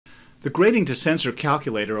The Grating-to-Sensor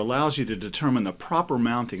Calculator allows you to determine the proper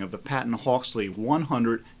mounting of the Patton-Hawksley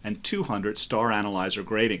 100 and 200 Star Analyser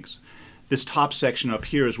gratings. This top section up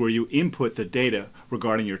here is where you input the data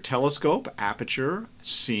regarding your telescope, aperture,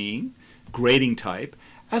 seeing, grating type,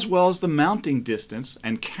 as well as the mounting distance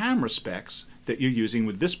and camera specs that you're using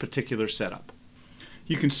with this particular setup.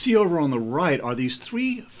 You can see over on the right are these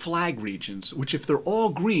three flag regions, which if they're all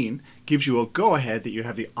green, gives you a go-ahead that you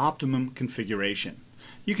have the optimum configuration.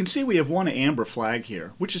 You can see we have one amber flag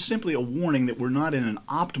here, which is simply a warning that we're not in an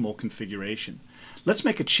optimal configuration. Let's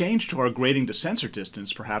make a change to our grating to sensor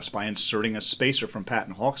distance, perhaps by inserting a spacer from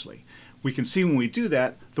Patton-Hawksley. We can see when we do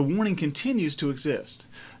that, the warning continues to exist.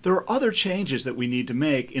 There are other changes that we need to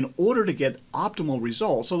make in order to get optimal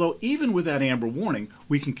results, although even with that amber warning,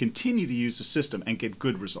 we can continue to use the system and get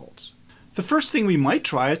good results. The first thing we might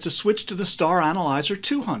try is to switch to the Star Analyser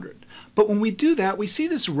 200. But when we do that, we see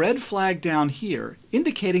this red flag down here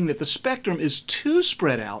indicating that the spectrum is too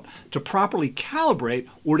spread out to properly calibrate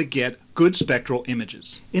or to get good spectral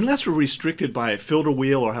images. Unless we're restricted by a filter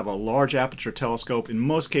wheel or have a large aperture telescope, in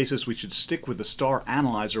most cases we should stick with the Star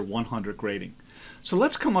Analyser 100 grating. So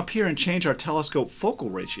let's come up here and change our telescope focal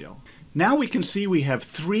ratio. Now we can see we have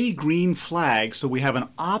three green flags, so we have an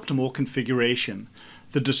optimal configuration.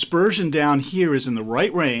 The dispersion down here is in the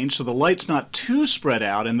right range, so the light's not too spread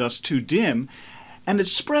out and thus too dim, and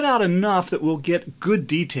it's spread out enough that we'll get good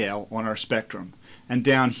detail on our spectrum. And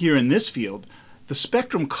down here in this field, the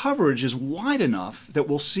spectrum coverage is wide enough that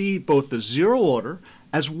we'll see both the zero order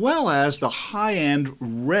as well as the high-end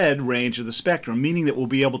red range of the spectrum, meaning that we'll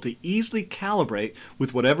be able to easily calibrate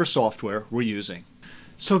with whatever software we're using.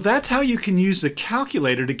 So that's how you can use the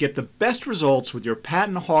calculator to get the best results with your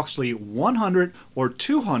Patton-Hawksley 100 or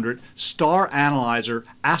 200 Star Analyser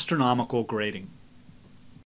astronomical grating.